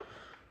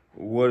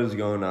What is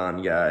going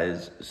on,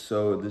 guys?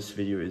 So this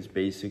video is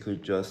basically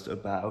just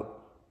about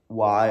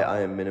why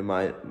I am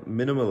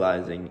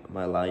minimalizing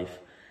my life,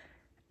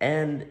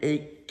 and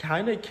it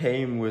kind of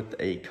came with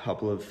a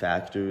couple of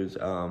factors.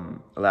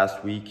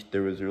 Last week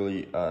there was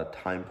really a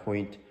time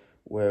point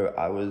where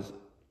I was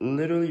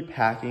literally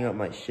packing up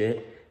my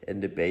shit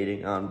and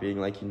debating on being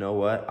like, you know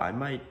what, I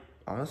might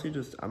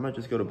just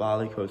go to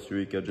Bali, Costa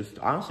Rica, just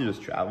honestly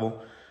just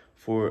travel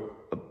for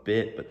a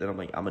bit. But then I'm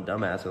like, I'm a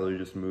dumbass. I literally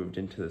just moved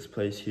into this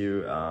place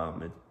here.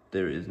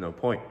 There is no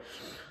point.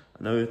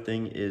 Another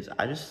thing is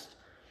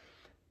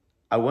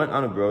I went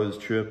on a bros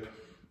trip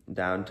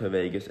down to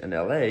Vegas and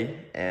LA,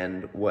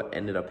 and what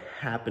ended up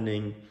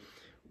happening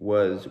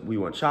was we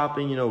went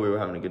shopping, we were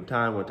having a good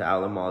time, went to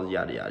outlet malls,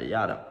 yada, yada,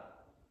 yada.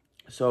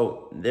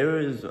 So there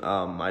is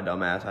my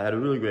dumbass. I had a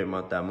really great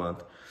month that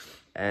month,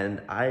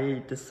 and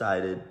I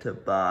decided to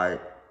buy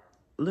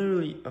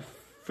literally a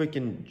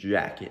freaking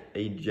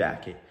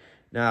jacket.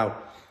 Now,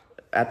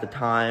 at the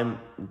time,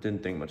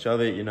 didn't think much of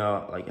it,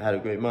 like I had a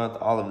great month,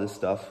 all of this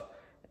stuff.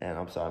 And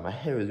I'm sorry, my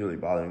hair is really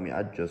bothering me.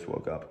 I just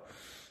woke up.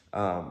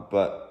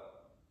 Oh,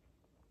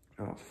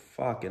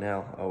 fucking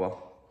hell. Oh,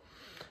 well.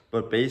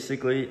 But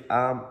basically,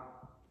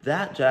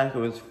 that jacket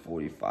was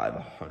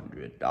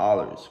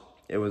 $4,500.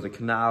 It was a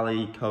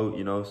Canali coat,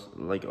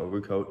 like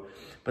overcoat.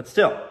 But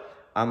still,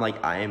 I'm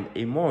like, I am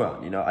a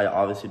moron. I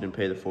obviously didn't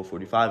pay the full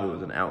 $45. It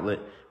was an outlet,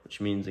 which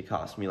means it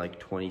cost me like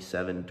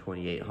 $2,700,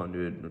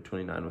 $2,800, or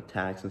 $2,900 with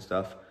tax and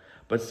stuff.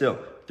 But still,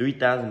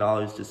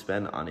 $3,000 to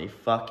spend on a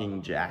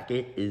fucking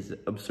jacket is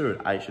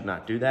absurd. I should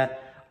not do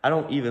that. I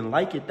don't even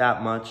like it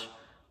that much.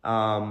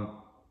 And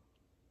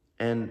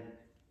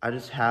I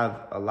just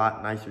have a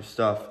lot nicer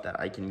stuff that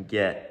I can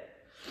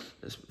get.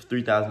 It's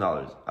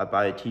 $3,000. I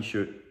buy a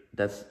t-shirt,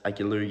 I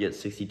can literally get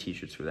 60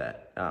 t-shirts for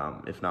that,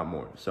 if not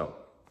more. So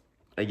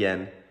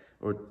again,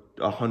 or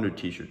 100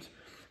 t-shirts.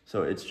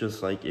 So it's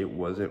just like, it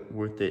wasn't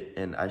worth it,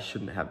 and I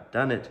shouldn't have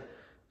done it.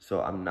 So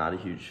I'm not a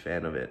huge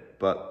fan of it.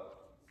 But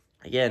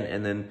again,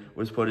 and then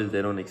what's put is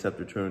they don't accept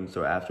returns.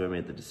 So after I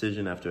made the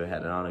decision, after I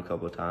had it on a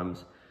couple of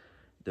times,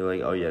 they're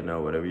like, oh yeah,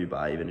 no, whatever you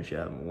buy, even if you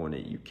haven't worn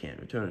it, you can't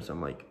return it. So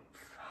I'm like,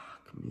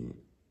 fuck me.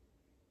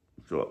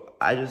 So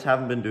I just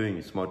haven't been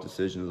doing smart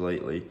decisions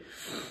lately.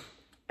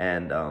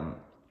 And the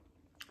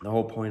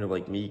whole point of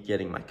like me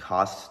getting my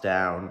costs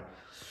down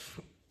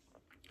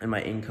and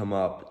my income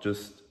up,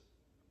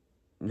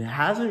 it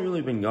hasn't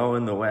really been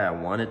going the way I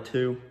want it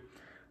to.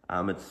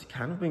 It's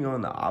kind of been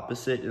going the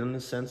opposite in a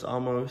sense,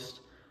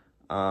 almost.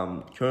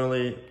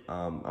 Currently,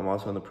 I'm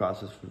also in the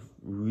process of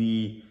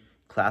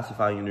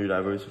reclassifying and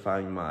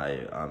diversifying my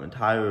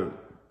entire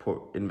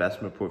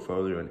investment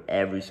portfolio in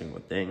every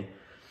single thing.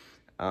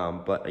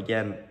 But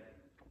again,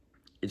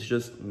 it's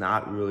just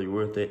not really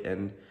worth it.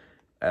 And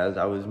as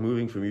I was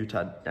moving from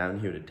Utah down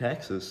here to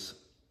Texas,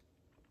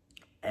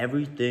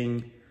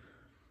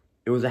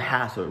 it was a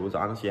hassle. It was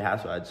honestly a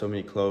hassle. I had so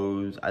many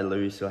clothes. I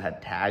literally still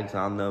had tags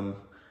on them.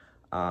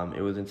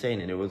 It was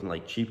insane, and it wasn't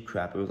like cheap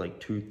crap. It was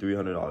like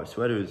 $200-$300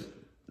 sweaters,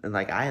 and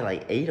like I had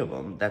like 8 of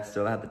them that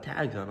still had the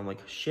tags on. I'm like,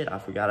 shit, I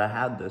forgot I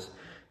had this.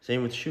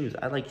 Same with shoes.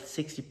 I had like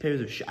 60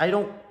 pairs of shoes. I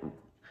don't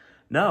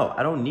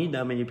need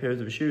that many pairs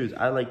of shoes.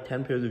 I had like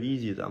 10 pairs of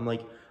Yeezys. I'm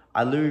like,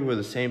 I literally wear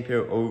the same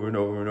pair over and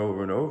over and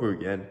over and over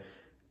again,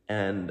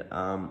 and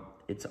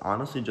it's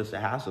honestly just a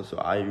hassle. So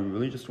I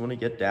really just want to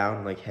get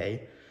down, like,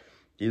 hey,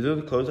 these are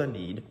the clothes I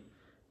need,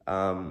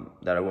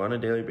 that I wear on a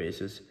daily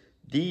basis.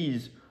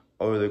 These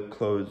are the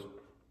clothes,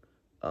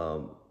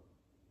 okay,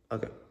 I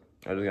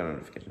just got a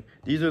notification.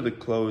 These are the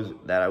clothes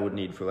that I would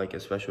need for like a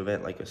special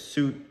event, like a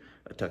suit,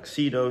 a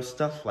tuxedo,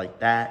 stuff like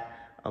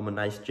that. A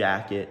nice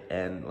jacket,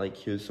 and like,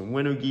 here's some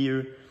winter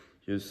gear.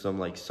 Here's some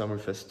like summer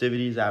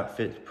festivities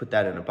outfits. Put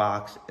that in a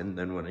box, and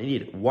then when I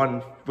need it,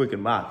 1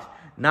 freaking box.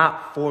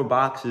 Not 4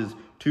 boxes,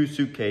 2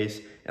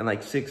 suitcases, and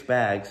like 6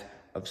 bags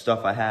of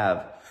stuff I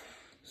have.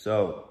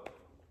 So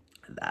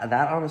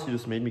that honestly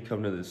just made me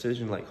come to the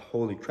decision, like,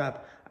 holy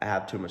crap, I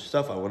have too much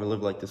stuff. I want to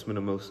live like this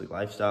minimalistic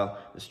lifestyle,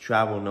 this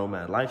travel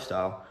nomad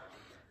lifestyle.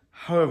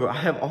 However, I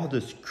have all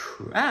this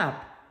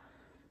crap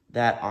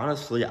that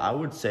honestly I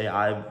would say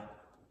I've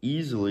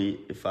easily,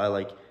 if I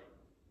like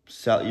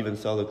sell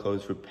the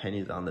clothes for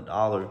pennies on the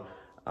dollar,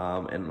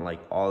 and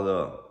like all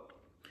the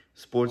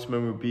sports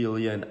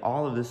memorabilia and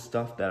all of this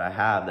stuff that I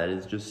have that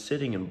is just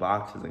sitting in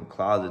boxes and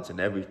closets and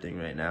everything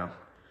right now,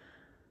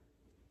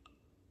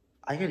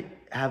 I could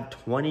have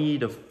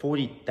 $20,000 to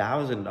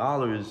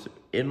 $40,000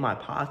 in my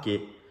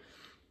pocket,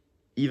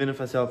 even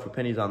if I sell it for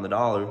pennies on the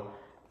dollar.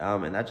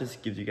 And that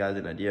just gives you guys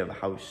an idea of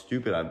how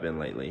stupid I've been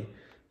lately.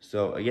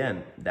 So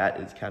again, that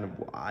is kind of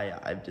why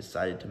I've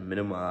decided to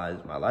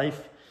minimize my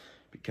life,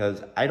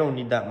 because I don't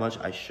need that much.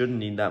 I shouldn't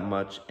need that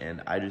much,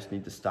 and I just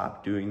need to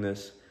stop doing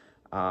this.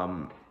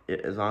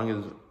 As long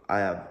as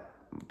I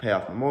pay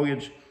off my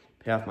mortgage,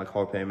 pay off my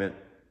car payment,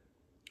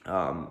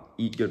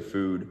 eat good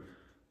food,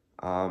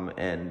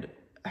 and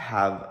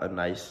have a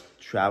nice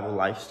travel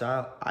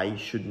lifestyle, I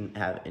shouldn't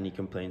have any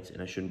complaints,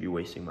 and I shouldn't be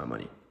wasting my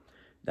money.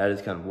 That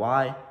is kind of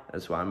why.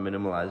 That's why I'm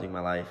minimalizing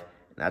my life,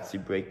 and that's the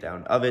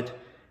breakdown of it.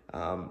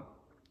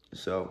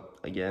 So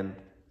again,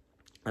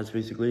 that's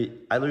basically,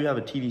 I literally have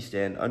a TV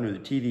stand under the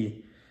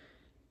TV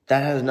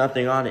that has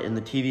nothing on it, and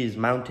the TV is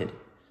mounted.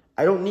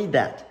 I don't need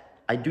that.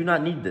 I do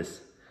not need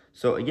this.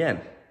 So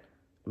again,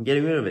 I'm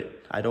getting rid of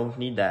it. I don't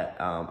need that.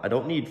 I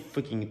don't need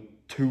freaking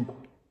 2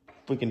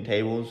 freaking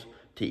tables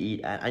to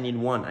eat at. I need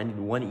one. I need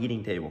one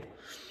eating table.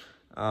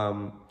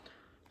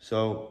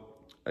 So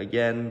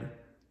again,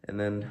 and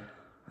then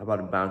I bought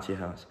a bouncy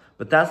house.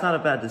 But that's not a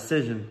bad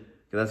decision,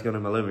 because that's going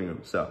in my living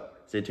room. So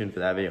stay tuned for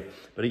that video.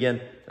 But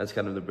again, that's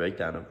kind of the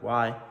breakdown of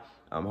why.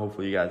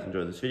 Hopefully you guys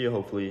enjoyed this video.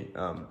 Hopefully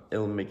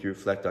it'll make you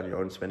reflect on your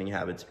own spending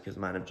habits, because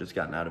mine have just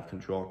gotten out of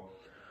control.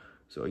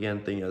 So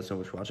again, thank you guys so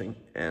much for watching,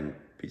 and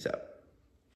peace out.